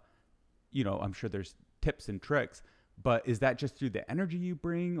 I'm sure there's tips and tricks, but is that just through the energy you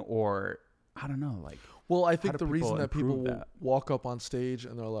bring, or I don't know, like, well, I think the reason that people will walk up on stage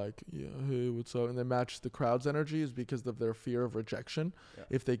and they're like, yeah, hey, what's up? And they match the crowd's energy is because of their fear of rejection. Yeah.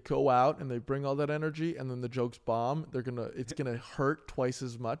 If they go out and they bring all that energy and then the jokes bomb, it's going to hurt twice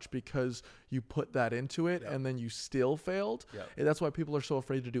as much because you put that into it and then you still failed. Yeah. And that's why people are so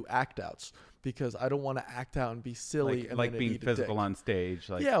afraid to do act outs, because I don't want to act out and be silly and like being physical on stage.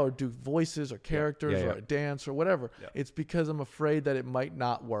 Like, or do voices or characters or a dance or whatever. Yeah. It's because I'm afraid that it might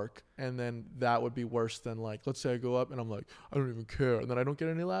not work. And then that would be worse than like, let's say I go up and I'm like, I don't even care, and then I don't get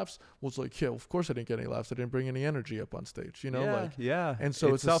any laughs. Well, it's like, yeah, of course I didn't get any laughs. I didn't bring any energy up on stage, you know? Yeah, like, yeah. And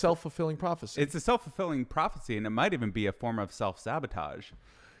so it's a self-fulfilling prophecy. It's a self-fulfilling prophecy, and it might even be a form of self-sabotage.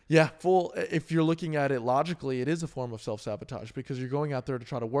 Yeah, if you're looking at it logically, it is a form of self-sabotage because you're going out there to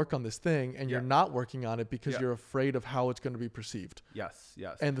try to work on this thing and you're not working on it because you're afraid of how it's going to be perceived. Yes,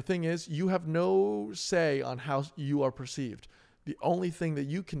 yes. And the thing is, you have no say on how you are perceived. The only thing that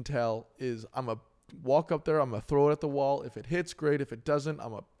you can tell is I'm going to walk up there, I'm going to throw it at the wall. If it hits, great. If it doesn't, I'm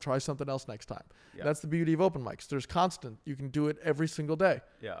going to try something else next time. Yeah. That's the beauty of open mics. There's constant. You can do it every single day.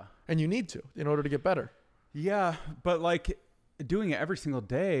 Yeah. And you need to in order to get better. Yeah, but like doing it every single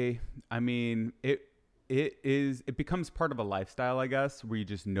day, I mean, it becomes part of a lifestyle, I guess, where you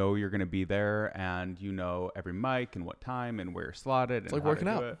just know you're going to be there and you know every mic and what time and where you're slotted. It's like working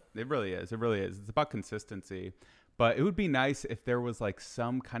out. It really is. It really is. It's about consistency. But it would be nice if there was like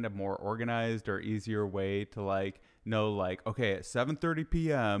some kind of more organized or easier way to like know like, okay, at 7:30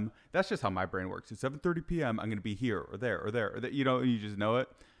 p.m., that's just how my brain works. At 7:30 p.m., I'm going to be here or there or there. Or there, you know, you just know it.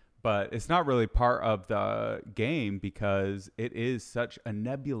 But it's not really part of the game because it is such a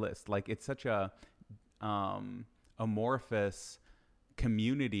nebulous, like it's such a amorphous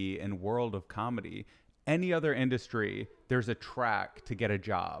community and world of comedy. Any other industry, there's a track to get a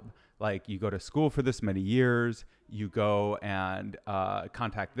job. Like you go to school for this many years, you go and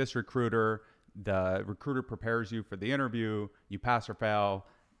contact this recruiter. The recruiter prepares you for the interview. You pass or fail.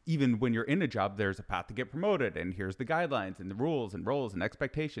 Even when you're in a job, there's a path to get promoted. And here's the guidelines and the rules and roles and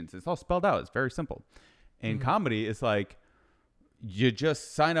expectations. It's all spelled out. It's very simple. In comedy, it's like you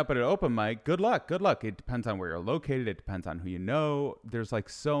just sign up at an open mic. Good luck. Good luck. It depends on where you're located. It depends on who you know. There's like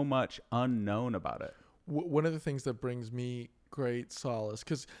so much unknown about it. One of the things that brings me great solace,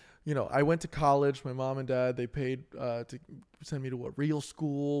 because you know, I went to college. My mom and dad, they paid to send me to a real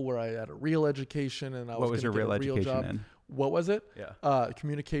school where I had a real education, and I was going to get a real job. In? What was it? Yeah.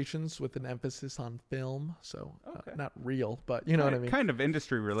 Communications with an emphasis on film. So not real, but you know what I mean? Kind of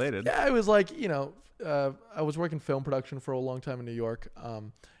industry related. Yeah, it was like, you know, I was working film production for a long time in New York,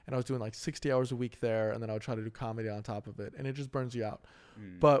 and I was doing like 60 hours a week there, and then I would try to do comedy on top of it, and it just burns you out.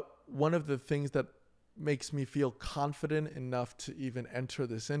 But one of the things that makes me feel confident enough to even enter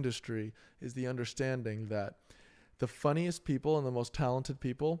this industry is the understanding that the funniest people and the most talented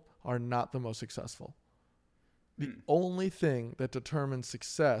people are not the most successful. The only thing that determines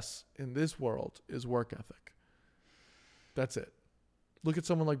success in this world is work ethic. That's it. Look at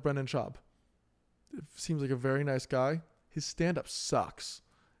someone like Brendan Schaub. It seems like a very nice guy. His stand-up sucks.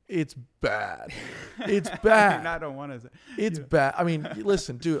 It's bad. It's bad. I mean, I don't want to say. It's bad. I mean,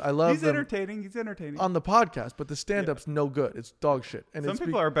 listen, dude, I love He's entertaining on the podcast, but the stand-up's no good. It's dog shit. And some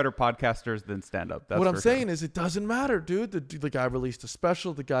people are better podcasters than stand-up. That's what I'm saying is it doesn't matter, dude. The guy released a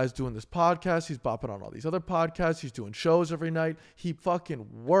special. The guy's doing this podcast. He's bopping on all these other podcasts. He's doing shows every night. He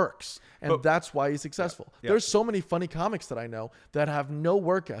fucking works. And that's why he's successful. Yeah. There's so many funny comics that I know that have no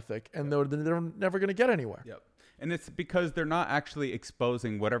work ethic, and they're never going to get anywhere. Yep. And it's because they're not actually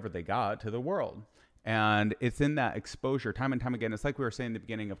exposing whatever they got to the world. And it's in that exposure time and time again. It's like we were saying in the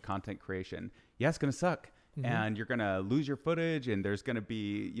beginning of content creation. Yeah, it's going to suck. And you're going to lose your footage. And there's going to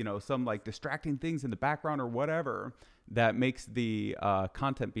be, you know, some like distracting things in the background or whatever that makes the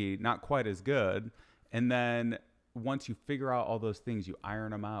content be not quite as good. And then once you figure out all those things, you iron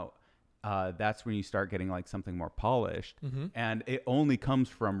them out. That's when you start getting like something more polished. And it only comes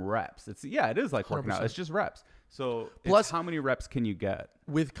from reps. It is like working 100%. Out. It's just reps. So plus, how many reps can you get?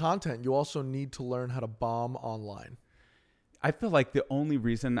 With content, you also need to learn how to bomb online. I feel like the only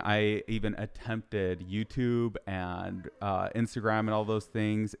reason I even attempted YouTube and Instagram and all those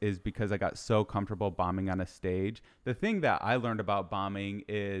things is because I got so comfortable bombing on a stage. The thing that I learned about bombing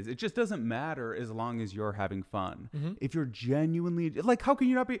is it just doesn't matter as long as you're having fun. If you're genuinely, like, how can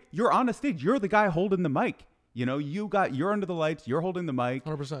you not be? You're on a stage. You're the guy holding the mic. You know, you're under the lights. You're holding the mic.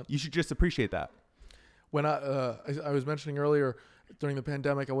 100%. You should just appreciate that. When I was mentioning earlier, during the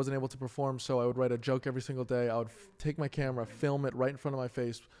pandemic, I wasn't able to perform, so I would write a joke every single day. I would take my camera, film it right in front of my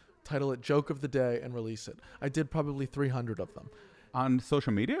face, title it Joke of the Day, and release it. I did probably 300 of them. On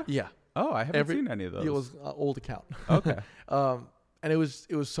social media? Yeah. Oh, I haven't seen any of those. It was an old account. Okay. And it was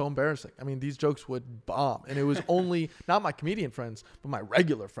so embarrassing. I mean, these jokes would bomb. And it was only, not my comedian friends, but my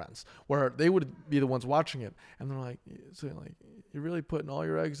regular friends, where they would be the ones watching it. And they're like, you're really putting all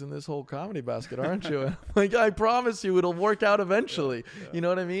your eggs in this whole comedy basket, aren't you? And like, I promise you it'll work out eventually. Yeah. You know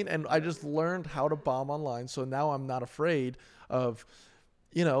what I mean? And I just learned how to bomb online. So now I'm not afraid of,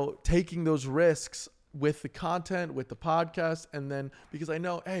 you know, taking those risks with the content, with the podcast. And then, because I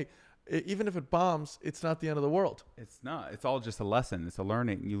know, hey, Even if it bombs, it's not the end of the world. It's not. It's all just a lesson. It's a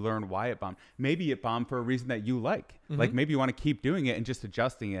learning. You learn why it bombed. Maybe it bombed for a reason that you like. Like maybe you want to keep doing it and just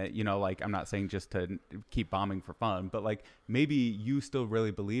adjusting it. You know, like I'm not saying just to keep bombing for fun, but like maybe you still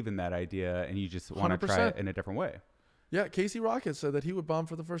really believe in that idea and you just want to try it in a different way. Yeah, Casey Rocket said that he would bomb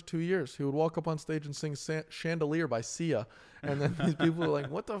for the first 2 years. He would walk up on stage and sing Chandelier by Sia. And then these people are like,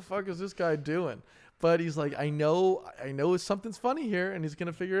 what the fuck is this guy doing? But he's like, I know something's funny here, and he's going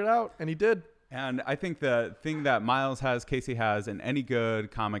to figure it out. And he did. And I think the thing that Miles has, Casey has, and any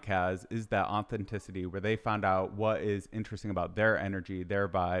good comic has is that authenticity where they found out what is interesting about their energy, their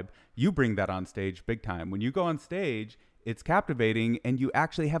vibe. You bring that on stage big time. When you go on stage, it's captivating and you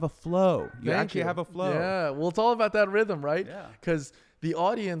actually have a flow. You actually have a flow. Yeah. Well, it's all about that rhythm, right? Yeah. Because the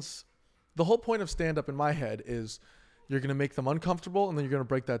audience, the whole point of stand-up in my head is you're going to make them uncomfortable and then you're going to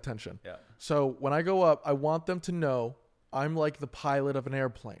break that tension. Yeah. So when I go up, I want them to know I'm like the pilot of an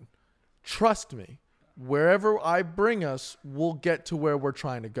airplane. Trust me, wherever I bring us, we'll get to where we're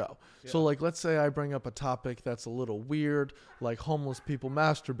trying to go. Yeah. So like, let's say I bring up a topic that's a little weird, like homeless people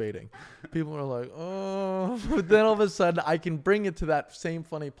masturbating. People are like, oh, but then all of a sudden I can bring it to that same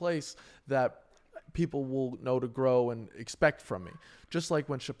funny place that people will know to grow and expect from me. Just like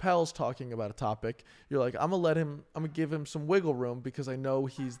when Chappelle's talking about a topic, you're like, I'm gonna give him some wiggle room because I know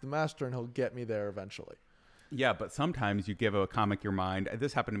he's the master and he'll get me there eventually. Yeah, but sometimes you give a comic your mind.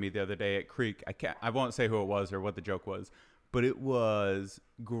 This happened to me the other day at Creek. I won't say who it was or what the joke was, but it was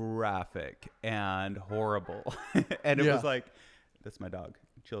graphic and horrible. And it was like, that's my dog.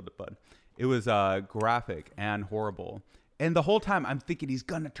 Chilled it, bud. It was graphic and horrible. And the whole time I'm thinking he's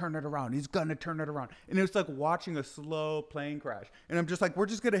going to turn it around. He's going to turn it around. And it was like watching a slow plane crash. And I'm just like, we're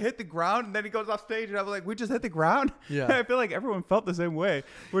just going to hit the ground. And then he goes off stage and I was like, we just hit the ground. Yeah. And I feel like everyone felt the same way.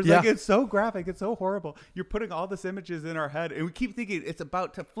 Where it's like, it's so graphic. It's so horrible. You're putting all this images in our head. And we keep thinking it's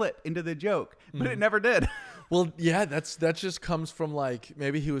about to flip into the joke. But it never did. Well, yeah, that just comes from like,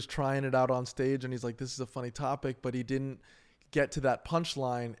 maybe he was trying it out on stage and he's like, this is a funny topic. But he didn't get to that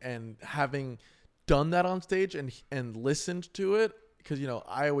punchline, and having done that on stage and listened to it, because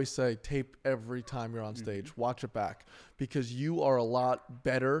I always say tape every time you're on stage. Watch it back, because you are a lot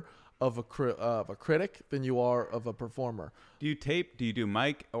better of a critic than you are of a performer. Do you tape? Do you do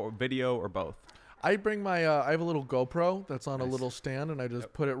mic or video or both? I bring my I have a little GoPro that's on a little stand, and I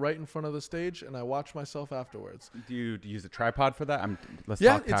just put it right in front of the stage, and I watch myself afterwards. Do you use a tripod for that? Let's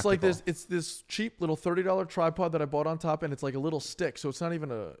talk tactical. Like this. It's this cheap little $30 tripod that I bought on top, and it's like a little stick, so it's not even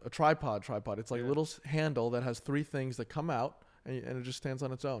a tripod. It's like a little handle that has 3 things that come out, and it just stands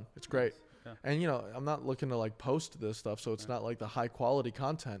on its own. It's great. Yeah. And I'm not looking to like post this stuff, so it's not like the high quality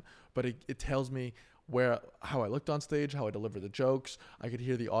content, but it tells me how I looked on stage, how I delivered the jokes. I could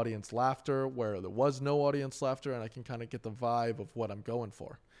hear the audience laughter where there was no audience laughter, and I can kind of get the vibe of what I'm going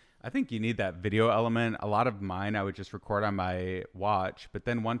for. I think you need that video element. A lot of mine I would just record on my watch, but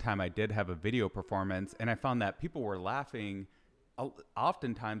then one time I did have a video performance, and I found that people were laughing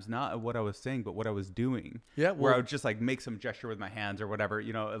oftentimes not at what I was saying, but what I was doing. Yeah, where I would just like make some gesture with my hands or whatever,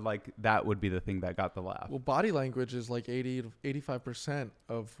 like that would be the thing that got the laugh. Well, body language is like 80 to 85%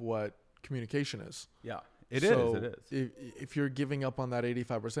 of what communication is. Yeah, it is. If you're giving up on that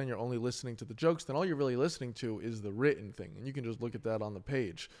 85%, you're only listening to the jokes, then all you're really listening to is the written thing. And you can just look at that on the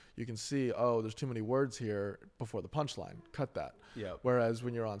page. You can see, oh, there's too many words here before the punchline. Cut that. Yeah. Whereas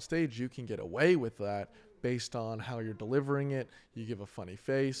when you're on stage, you can get away with that based on how you're delivering it. You give a funny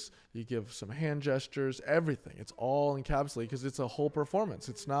face, you give some hand gestures, everything. It's all encapsulated because it's a whole performance.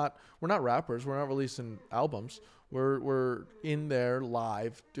 We're not rappers. We're not releasing albums. We're in there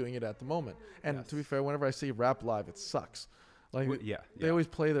live doing it at the moment. And to be fair, whenever I see rap live, it sucks. Like they always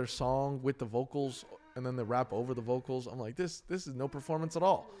play their song with the vocals and then they rap over the vocals. I'm like, this is no performance at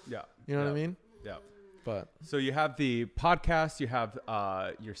all. Yeah. You know what I mean? Yeah. But so you have the podcast, you have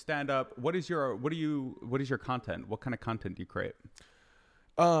your stand up. What is your content? What kind of content do you create?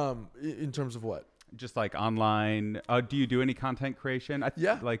 In terms of what? Just like online. Do you do any content creation?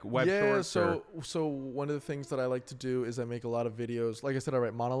 Like web shorts? So one of the things that I like to do is I make a lot of videos. Like I said, I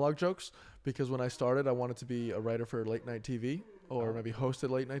write monologue jokes because when I started, I wanted to be a writer for late night TV or maybe host a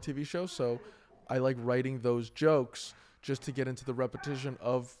late night TV show. So I like writing those jokes just to get into the repetition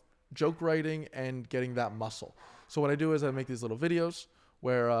of joke writing and getting that muscle. So what I do is I make these little videos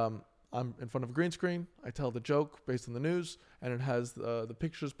where I'm in front of a green screen. I tell the joke based on the news, and it has the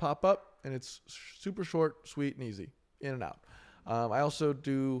pictures pop up, and it's super short, sweet, and easy, in and out. I also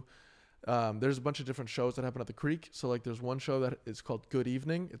do, there's a bunch of different shows that happen at the Creek. So like there's one show that is called Good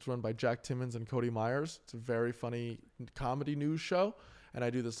Evening. It's run by Jack Timmons and Cody Myers. It's a very funny comedy news show. And I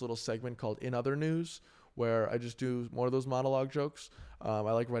do this little segment called In Other News, where I just do more of those monologue jokes. I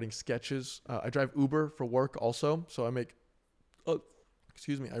like writing sketches. I drive Uber for work also. So I make, I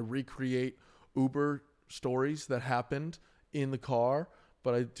recreate Uber stories that happened in the car,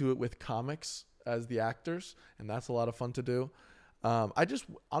 but I do it with comics as the actors, and that's a lot of fun to do. I just,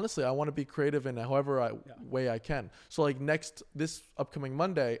 honestly, I want to be creative in however way I can. So like this upcoming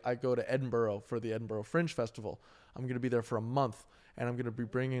Monday, I go to Edinburgh for the Edinburgh Fringe Festival. I'm going to be there for a month, and I'm going to be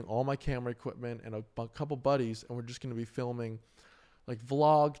bringing all my camera equipment and a couple buddies, and we're just going to be filming like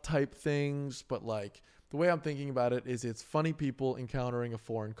vlog type things. But like the way I'm thinking about it is it's funny people encountering a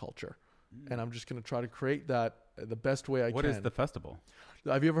foreign culture. And I'm just going to try to create that the best way I can. What is the festival?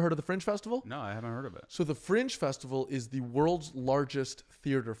 Have you ever heard of the Fringe Festival? No, I haven't heard of it. So the Fringe Festival is the world's largest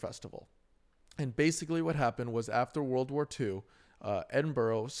theater festival. And basically what happened was after World War II,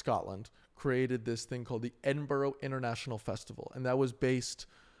 Edinburgh, Scotland, created this thing called the Edinburgh International Festival. And that was based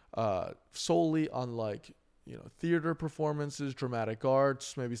solely on like, theater performances, dramatic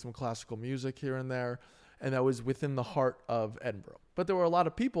arts, maybe some classical music here and there. And that was within the heart of Edinburgh. But there were a lot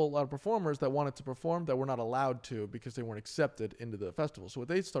of people, a lot of performers that wanted to perform that were not allowed to because they weren't accepted into the festival. So what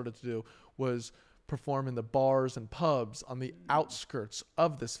they started to do was perform in the bars and pubs on the outskirts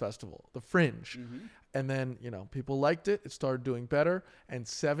of this festival, the Fringe. And then, people liked it. It started doing better. And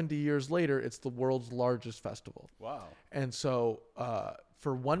 70 years later, it's the world's largest festival. Wow. And so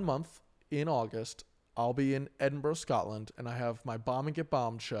for 1 month in August, I'll be in Edinburgh, Scotland, and I have my Bomb and Get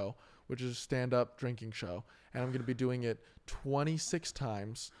Bombed show, which is a stand-up drinking show. And I'm going to be doing it 26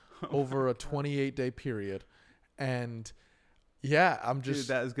 times over a 28-day period. And yeah, I'm just...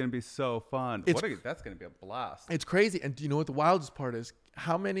 Dude, that is going to be so fun. That's going to be a blast. It's crazy. And do you know what the wildest part is?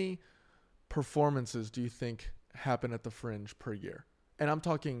 How many performances do you think happen at the Fringe per year? And I'm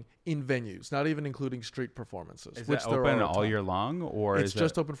talking in venues, not even including street performances. Is it open all year long? Or it's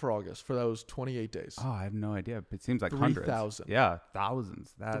just open for August for those 28 days. Oh, I have no idea. It seems like hundreds. 3,000. Yeah,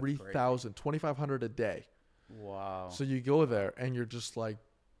 thousands. That's 3,000, 2,500 a day. Wow. So you go there and you're just like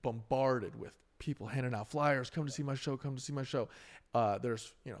bombarded with people handing out flyers. Come to see my show. Come to see my show.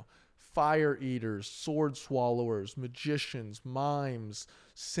 There's, fire eaters, sword swallowers, magicians, mimes,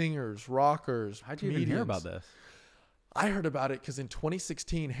 singers, rockers. How'd you even hear about this? I heard about it because in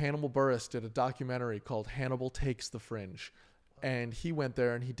 2016, Hannibal Buress did a documentary called Hannibal Takes the Fringe. And he went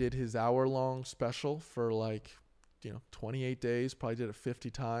there and he did his hour-long special for 28 days, probably did it 50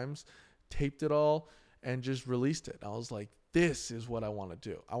 times, taped it all, and just released it. I was like, this is what I want to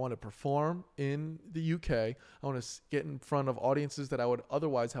do. I want to perform in the UK. I want to get in front of audiences that I would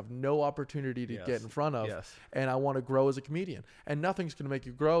otherwise have no opportunity to get in front of. Yes. And I want to grow as a comedian. And nothing's going to make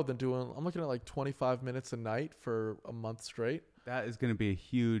you grow than I'm looking at 25 minutes a night for a month straight. That is going to be a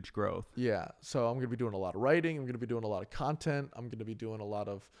huge growth. Yeah. So I'm going to be doing a lot of writing. I'm going to be doing a lot of content. I'm going to be doing a lot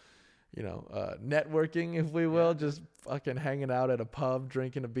of, networking, if we will, just fucking hanging out at a pub,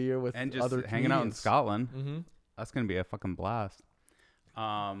 drinking a beer with and just other hanging out in Scotland. Mm-hmm. That's going to be a fucking blast.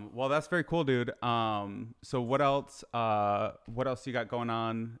 Well, that's very cool, dude. So what else you got going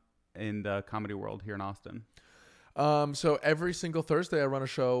on in the comedy world here in Austin? So every single Thursday I run a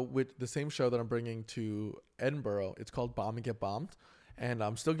show with the same show that I'm bringing to Edinburgh. It's called Bomb and Get Bombed. And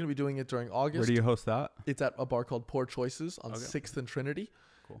I'm still going to be doing it during August. Where do you host that? It's at a bar called Poor Choices on 6th and Trinity.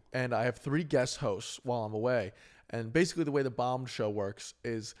 Cool. And I have 3 guest hosts while I'm away. And basically the way the Bombed show works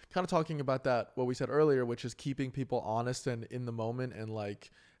is kind of talking about that, what we said earlier, which is keeping people honest and in the moment and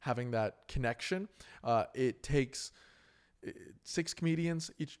having that connection. It takes 6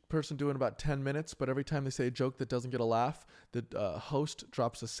 comedians, each person doing about 10 minutes. But every time they say a joke that doesn't get a laugh, the host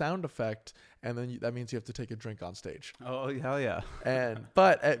drops a sound effect. And then that means you have to take a drink on stage. Oh, hell yeah.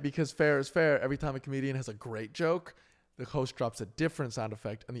 But because fair is fair, every time a comedian has a great joke, the host drops a different sound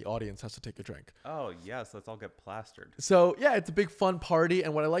effect and the audience has to take a drink. Oh, yes. Let's all get plastered. So, yeah, it's a big fun party.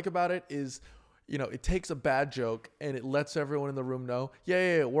 And what I like about it is, it takes a bad joke and it lets everyone in the room know,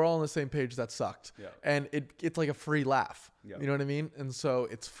 yeah, we're all on the same page. That sucked. Yeah. And it's like a free laugh. Yeah. You know what I mean? And so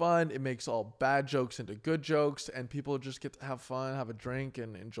it's fun. It makes all bad jokes into good jokes and people just get to have fun, have a drink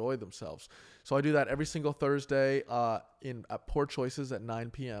and enjoy themselves. So I do that every single Thursday at Poor Choices at 9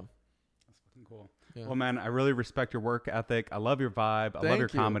 p.m. That's fucking cool. Yeah. Well, man, I really respect your work ethic. I love your vibe. I love your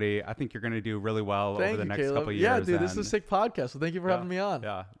comedy. I think you're going to do really well over the next couple of years. Yeah, dude, this is a sick podcast. So thank you for having me on.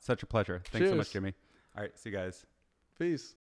 Yeah, it's such a pleasure. Thanks so much, Jimmy. All right, see you guys. Peace.